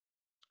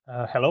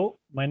Hello,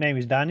 my name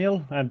is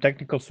Daniel. I'm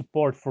technical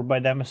support for By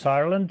Demes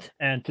Ireland,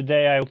 and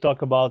today I will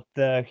talk about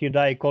the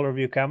HYUNDAI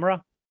ColorView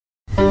camera.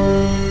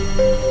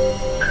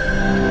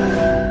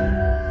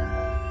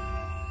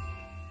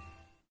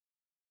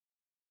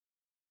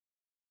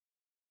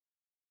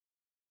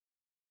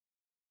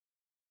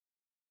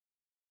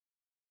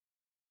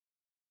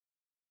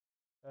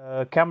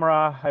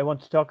 Camera I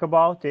want to talk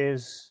about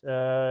is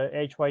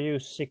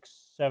HYU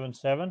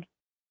 677.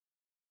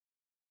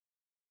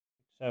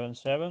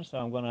 So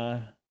I'm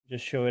gonna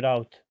just show it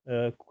out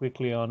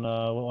quickly on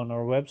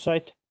our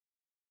website.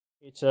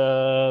 It's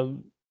a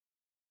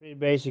pretty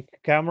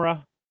basic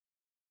camera,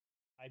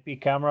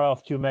 IP camera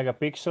of 2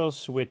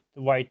 megapixels with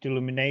white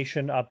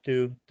illumination up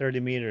to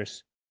 30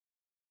 meters.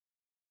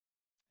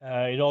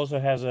 It also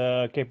has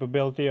a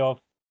capability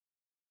of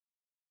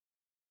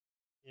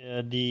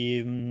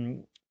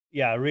real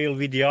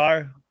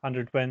VDR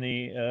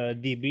 120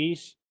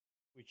 dBs,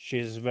 which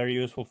is very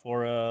useful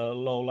for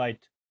low light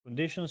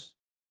conditions,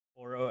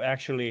 or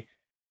actually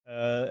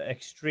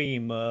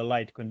extreme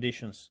light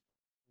conditions.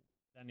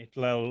 Then it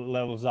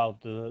levels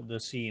out the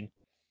scene,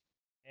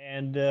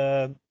 and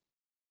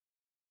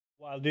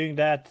while doing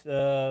that,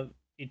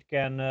 it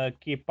can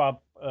keep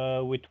up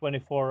with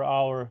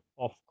 24-hour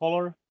of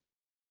color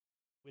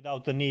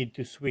without the need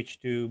to switch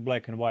to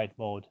black and white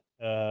mode.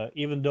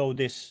 Even though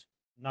this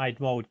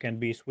night mode can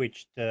be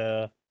switched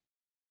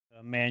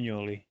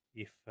manually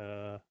if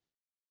a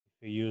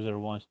user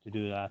wants to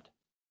do that.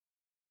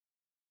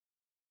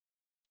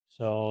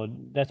 So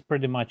that's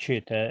pretty much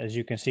it. As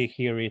you can see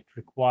here, it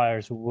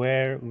requires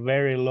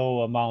very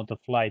low amount of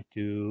light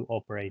to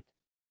operate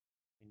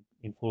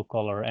in full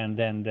color, and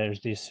then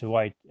there's this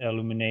white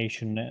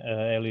illumination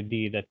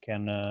LED that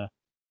can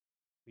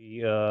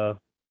be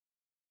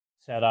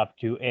set up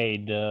to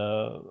aid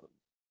the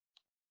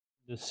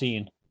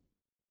scene.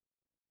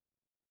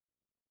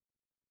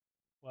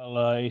 Well,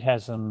 it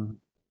has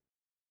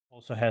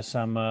also has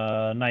some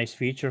nice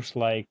features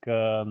like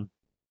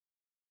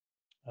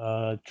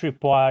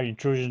tripwire,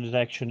 intrusion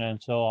detection,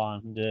 and so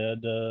on.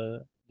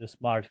 The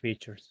smart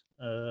features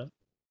which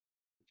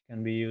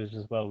can be used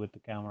as well with the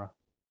camera.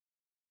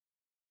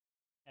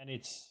 And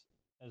it's,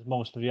 as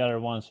most of the other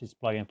ones, it's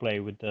plug and play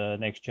with the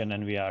next gen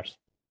NVRs.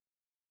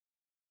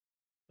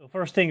 So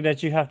first thing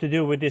that you have to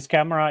do with this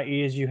camera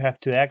is you have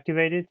to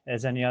activate it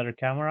as any other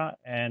camera,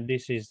 and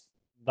this is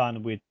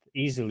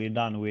easily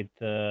done with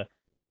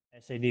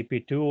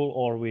SADP tool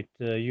or with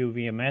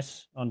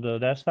UVMS on the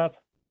desktop,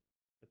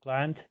 the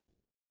client.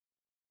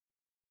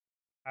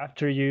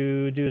 After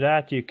you do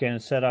that, you can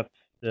set up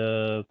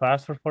the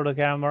password for the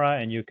camera,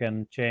 and you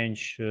can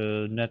change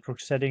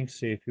network settings.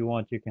 So if you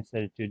want, you can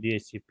set it to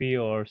DHCP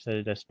or set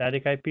it as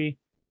static IP.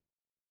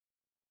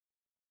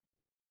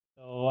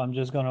 So I'm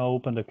just going to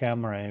open the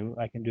camera.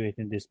 I can do it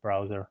in this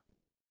browser.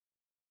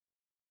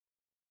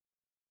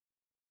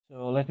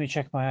 So let me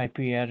check my IP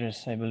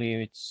address. I believe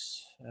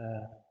it's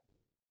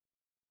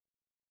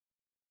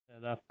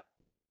set up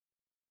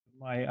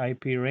my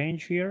IP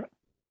range here.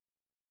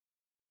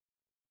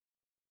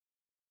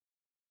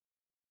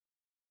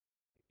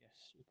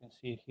 Yes, you can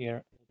see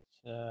here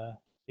it's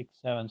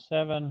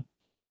 677,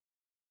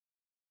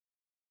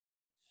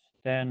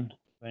 10,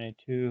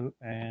 22,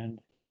 and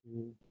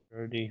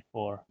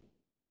 234.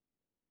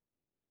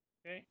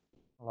 Okay,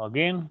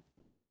 login,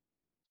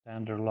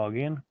 standard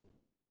login.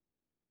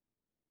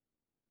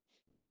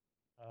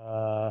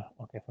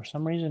 Okay, for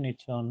some reason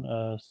it's on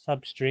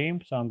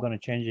substream, so I'm going to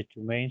change it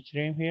to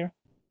mainstream here.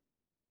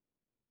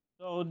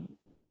 So,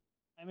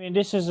 I mean,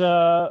 this is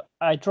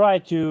I try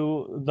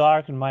to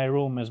darken my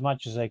room as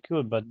much as I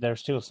could, but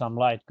there's still some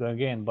light going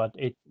in. But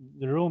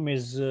the room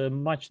is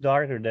much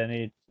darker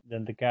than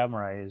the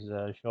camera is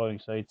showing,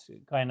 so it's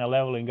kind of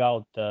leveling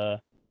out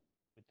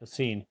with the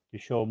scene to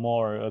show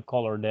more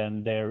color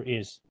than there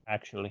is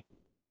actually.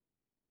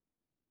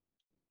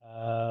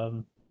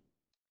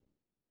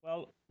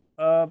 Well,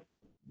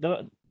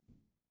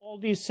 all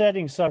these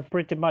settings are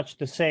pretty much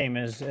the same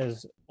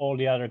as all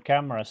the other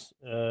cameras,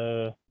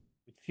 with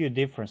few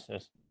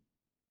differences.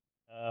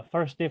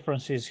 First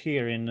difference is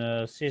here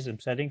in system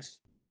settings.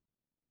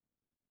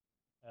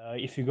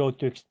 If you go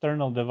to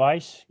external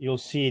device, you'll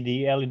see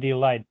the LED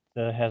light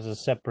has a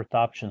separate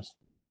options.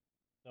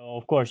 So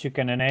of course you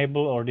can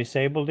enable or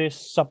disable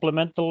this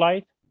supplemental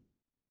light,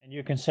 and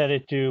you can set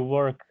it to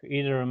work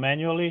either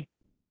manually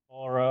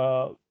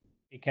or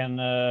it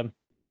can.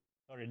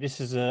 Sorry, this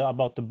is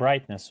about the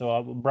brightness.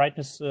 So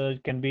brightness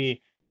can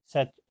be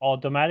set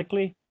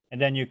automatically, and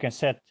then you can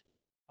set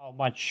how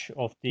much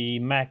of the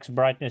max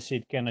brightness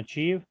it can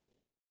achieve,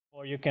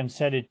 or you can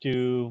set it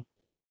to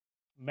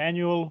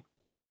manual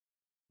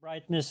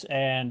brightness,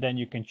 and then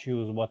you can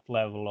choose what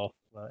level of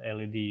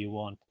LED you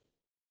want.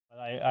 But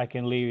I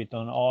can leave it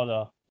on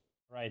auto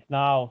right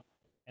now,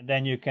 and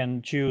then you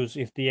can choose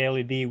if the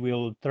LED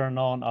will turn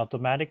on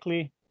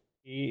automatically.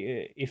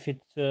 If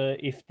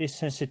this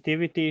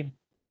sensitivity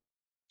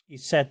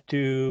is set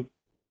to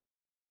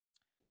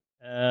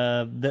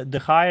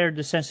the higher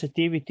the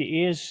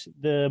sensitivity is,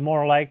 the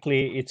more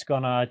likely it's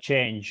gonna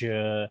change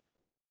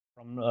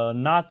from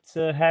not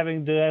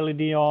having the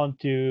LED on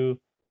to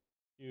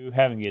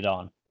having it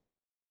on.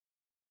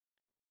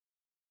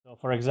 So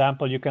for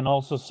example, you can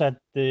also set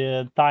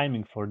the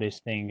timing for this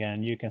thing,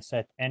 and you can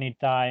set any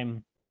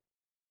time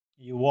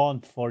you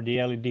want for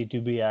the LED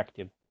to be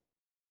active,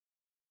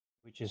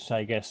 which is,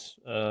 I guess,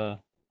 a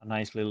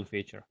nice little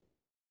feature.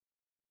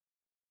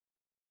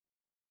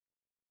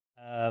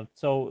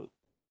 So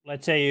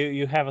let's say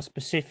you have a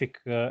specific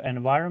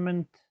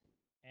environment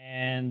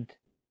and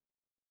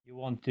you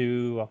want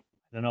to,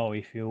 I don't know,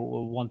 if you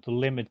want to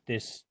limit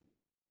this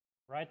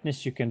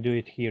brightness, you can do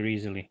it here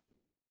easily.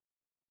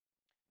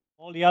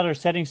 All the other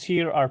settings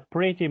here are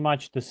pretty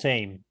much the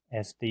same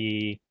as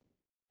the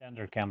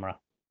standard camera,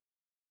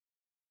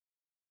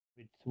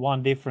 with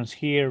one difference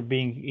here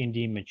being in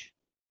the image.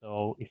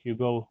 So if you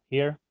go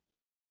here,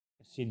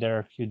 you see there are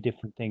a few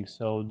different things.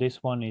 So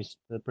this one is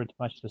pretty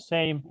much the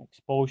same.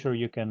 Exposure,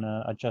 you can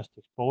adjust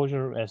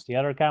exposure as the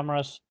other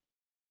cameras.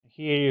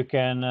 Here you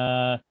can,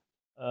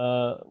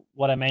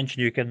 what I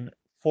mentioned, you can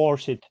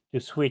force it to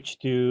switch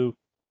to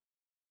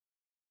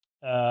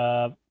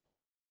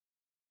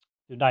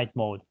night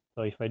mode.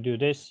 So if I do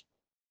this,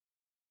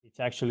 it's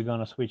actually going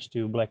to switch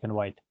to black and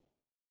white.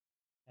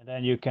 And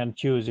then you can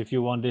choose if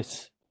you want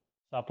this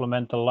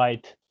supplemental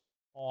light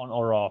on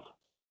or off.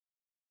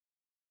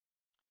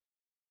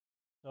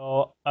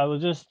 So I will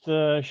just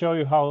show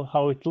you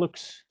how it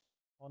looks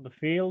on the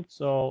field.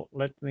 So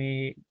let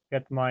me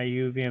get my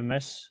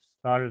UVMS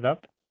started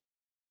up.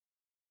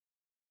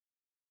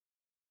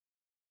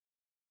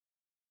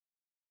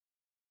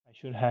 I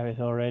should have it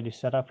already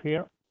set up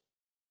here.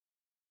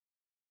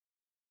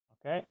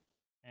 Okay,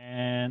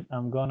 and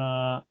I'm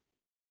gonna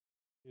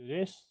do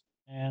this,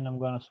 and I'm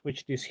gonna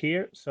switch this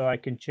here so I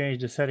can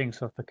change the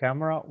settings of the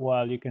camera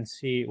while you can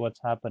see what's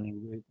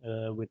happening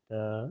with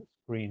the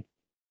screen.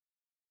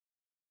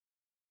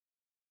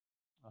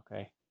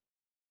 Okay.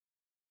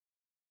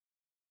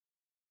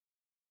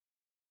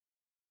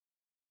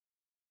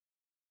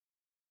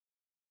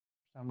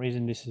 For some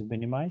reason this is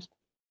minimized.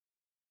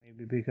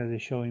 Maybe because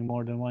it's showing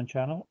more than one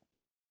channel.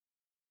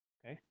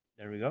 Okay,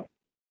 there we go.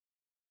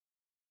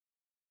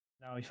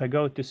 Now if I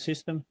go to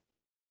system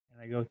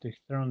and I go to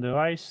external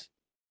device,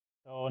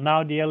 so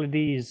now the LED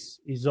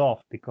is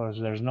off because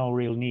there's no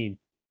real need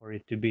for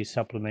it to be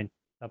supplementing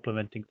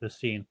the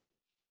scene.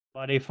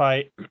 But if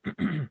I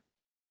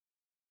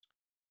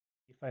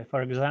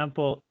for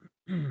example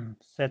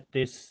set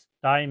this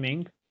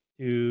timing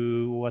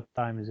to, what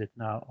time is it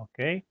now?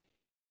 Okay,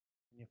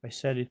 if I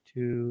set it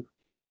to,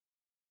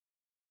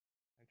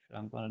 actually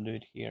I'm gonna do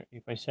it here.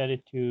 If I set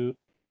it to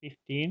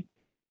 15,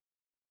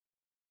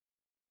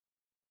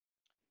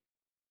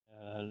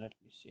 let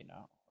me see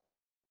now,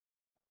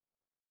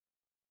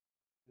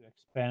 to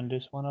expand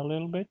this one a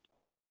little bit.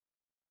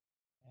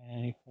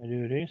 And if I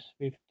do this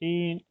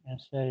 15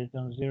 and set it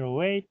on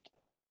 08,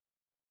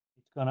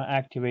 it's gonna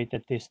activate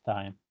at this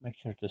time. Make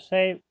sure to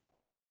save.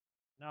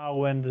 Now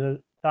when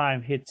the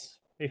time hits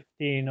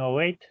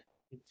 15:08,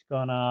 it's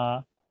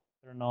gonna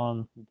turn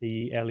on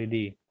the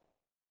LED.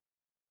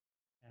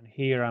 And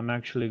here I'm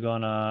actually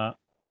gonna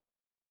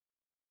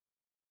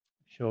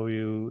show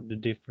you the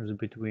difference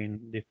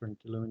between different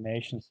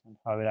illuminations and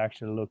how it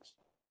actually looks.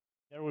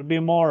 There will be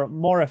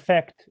more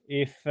effect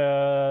if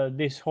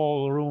this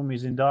whole room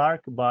is in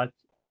dark, but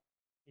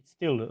it's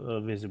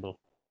still visible.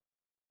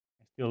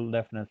 I still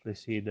definitely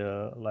see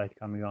the light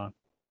coming on.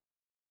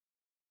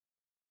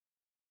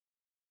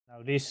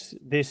 Now this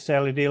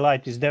LED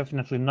light is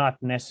definitely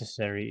not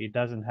necessary. It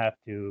doesn't have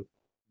to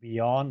be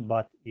on,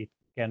 but it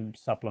can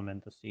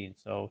supplement the scene.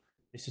 So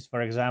this is,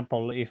 for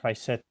example, if I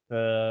set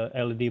the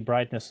LED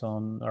brightness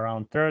on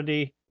around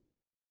 30.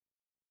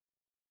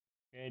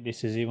 Okay,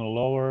 this is even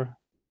lower.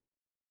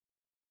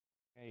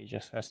 Okay, it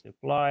just has to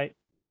apply.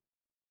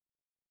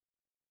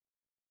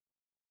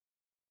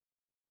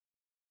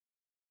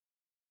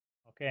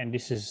 Okay, and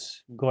this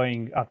is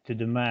going up to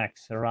the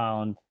max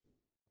around,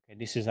 okay,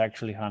 this is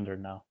actually 100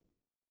 now.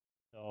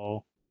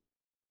 So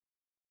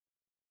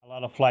a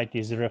lot of light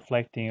is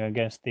reflecting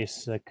against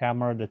this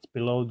camera that's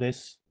below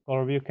this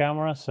ColorView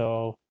camera,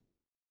 so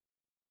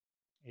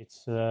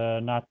it's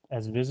not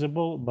as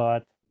visible,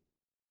 but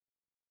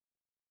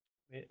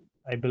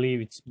I believe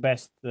it's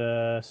best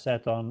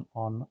set on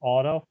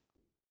auto.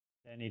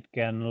 Then it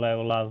can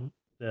level out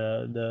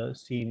the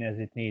scene as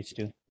it needs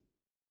to.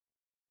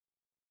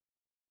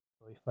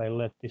 So if I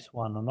let this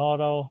one on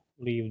auto,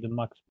 leave the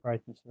max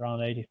brightness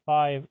around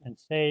 85 and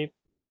save,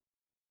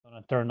 it's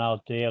gonna turn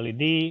out the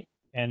LED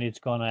and it's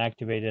gonna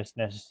activate as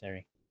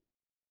necessary.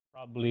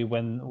 Probably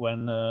when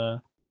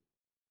a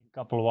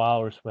couple of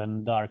hours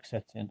when dark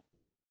sets in.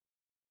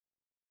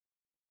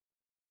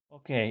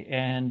 Okay,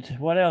 and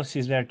what else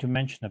is there to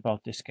mention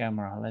about this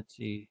camera? Let's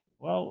see.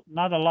 Well,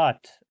 not a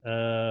lot.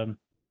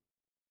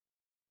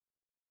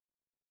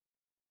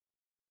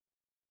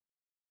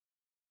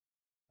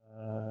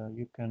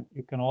 You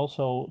can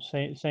also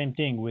say same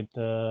thing with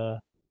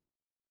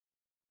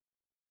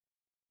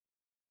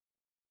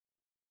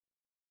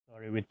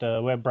with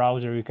the web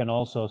browser. You can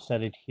also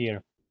set it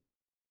here.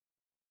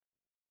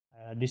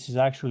 This is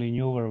actually a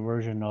newer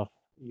version of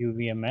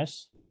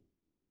UVMS,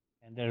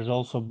 and there's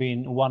also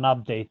been one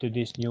update to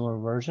this newer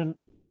version,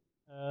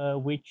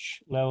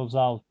 which levels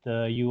out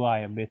the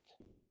UI a bit.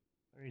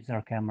 Where is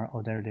our camera?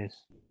 Oh, there it is.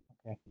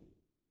 Okay,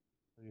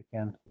 so you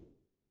can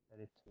set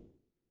it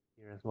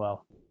here as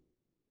well.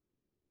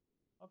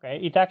 Okay,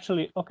 it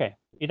actually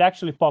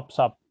pops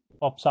out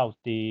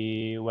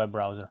the web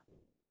browser.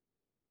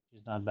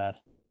 It's not bad.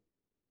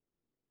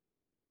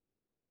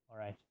 All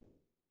right.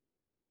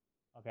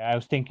 Okay, I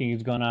was thinking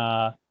it's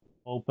gonna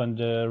open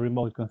the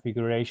remote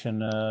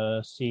configuration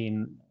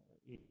scene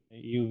in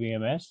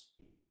UVMS,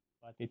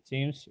 but it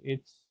seems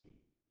it's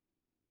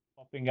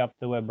popping up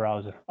the web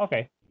browser.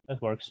 Okay, that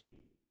works.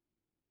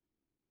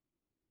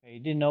 Okay,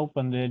 it didn't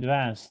open the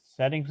advanced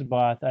settings,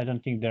 but I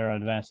don't think there are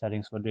advanced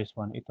settings for this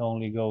one. It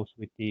only goes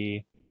with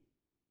the,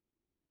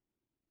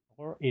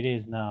 or it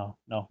is now.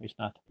 No, it's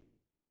not.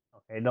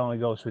 Okay, it only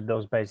goes with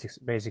those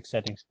basic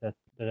settings that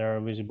are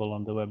visible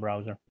on the web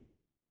browser.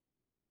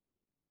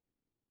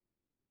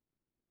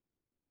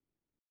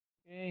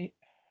 Okay.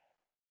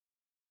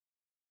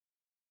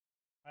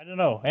 I don't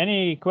know.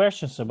 Any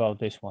questions about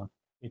this one?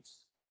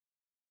 It's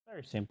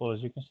very simple,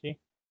 as you can see.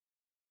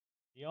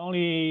 The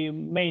only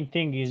main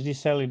thing is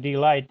this LED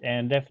light,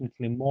 and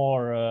definitely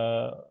more,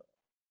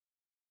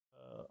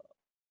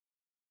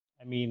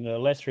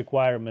 less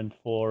requirement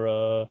for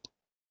a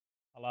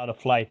lot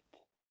of light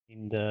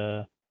in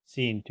the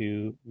scene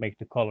to make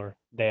the color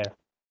there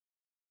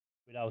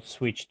without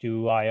switch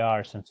to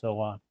IRs and so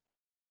on.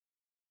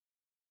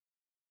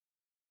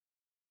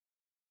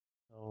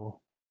 So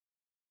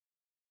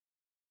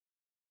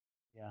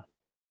yeah,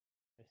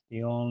 that's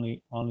the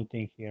only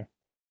thing here.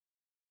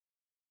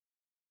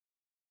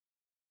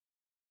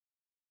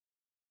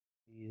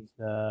 Is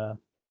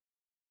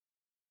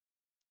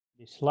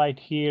this light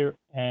here,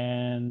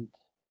 and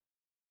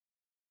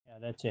yeah,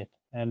 that's it.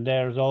 And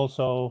there's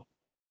also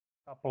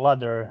a couple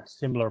other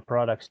similar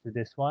products to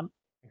this one.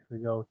 If we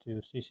go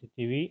to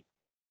CCTV,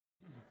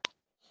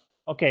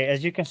 okay,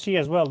 as you can see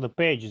as well, the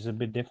page is a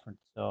bit different.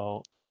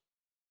 So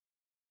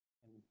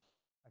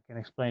I can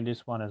explain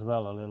this one as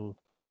well a little.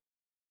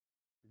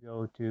 We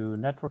go to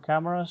network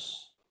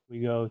cameras. We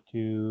go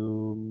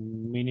to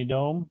mini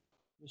dome.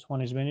 This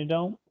one is mini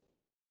dome.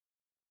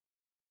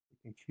 You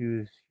can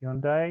choose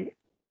Hyundai.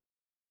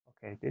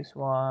 Okay, this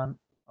one.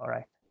 All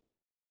right.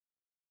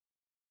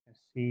 You can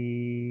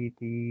see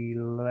the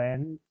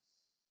lens.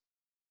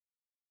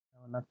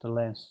 No, not the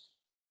lens.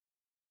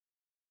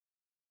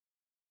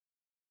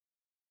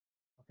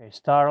 Okay,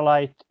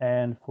 starlight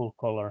and full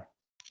color.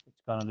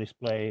 It's gonna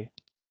display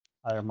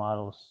other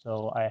models.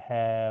 So I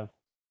have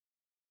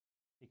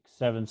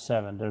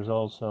 677. There's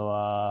also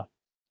a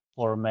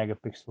 4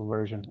 megapixel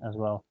version as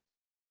well,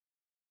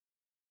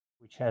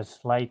 which has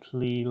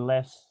slightly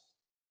less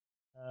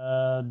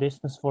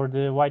distance for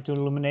the white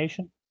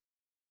illumination,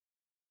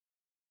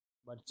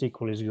 but it's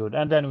equally as good.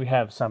 And then we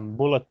have some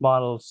bullet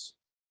models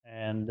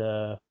and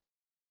so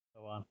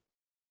on.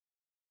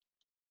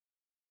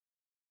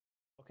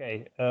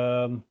 Okay,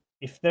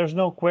 if there's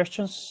no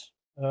questions,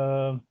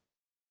 I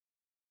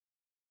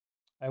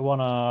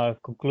want to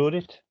conclude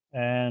it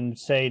and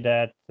say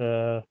that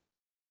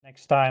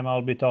next time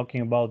I'll be talking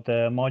about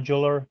the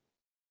modular.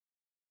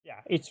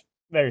 Yeah, it's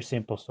very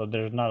simple, so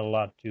there's not a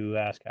lot to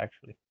ask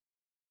actually.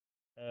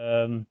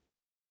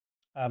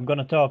 I'm going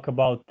to talk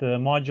about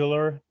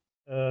modular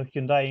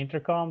Hyundai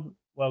intercom.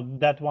 Well,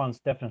 that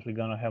one's definitely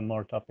going to have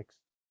more topics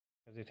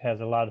because it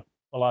has a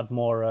lot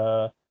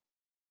more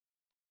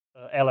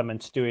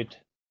elements to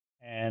it,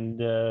 and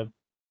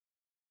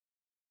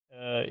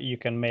you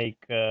can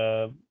make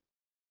a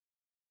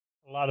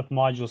lot of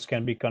modules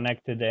can be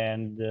connected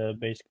and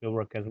basically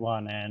work as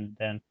one. And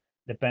then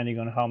depending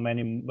on how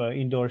many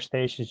indoor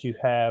stations you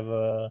have,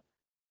 the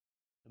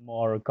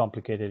more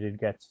complicated it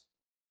gets.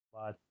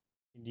 But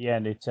in the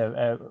end, it's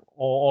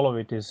all of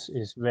it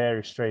is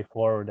very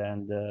straightforward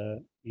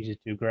and easy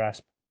to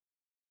grasp.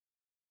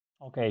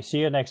 Okay, see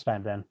you next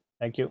time then.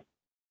 Thank you.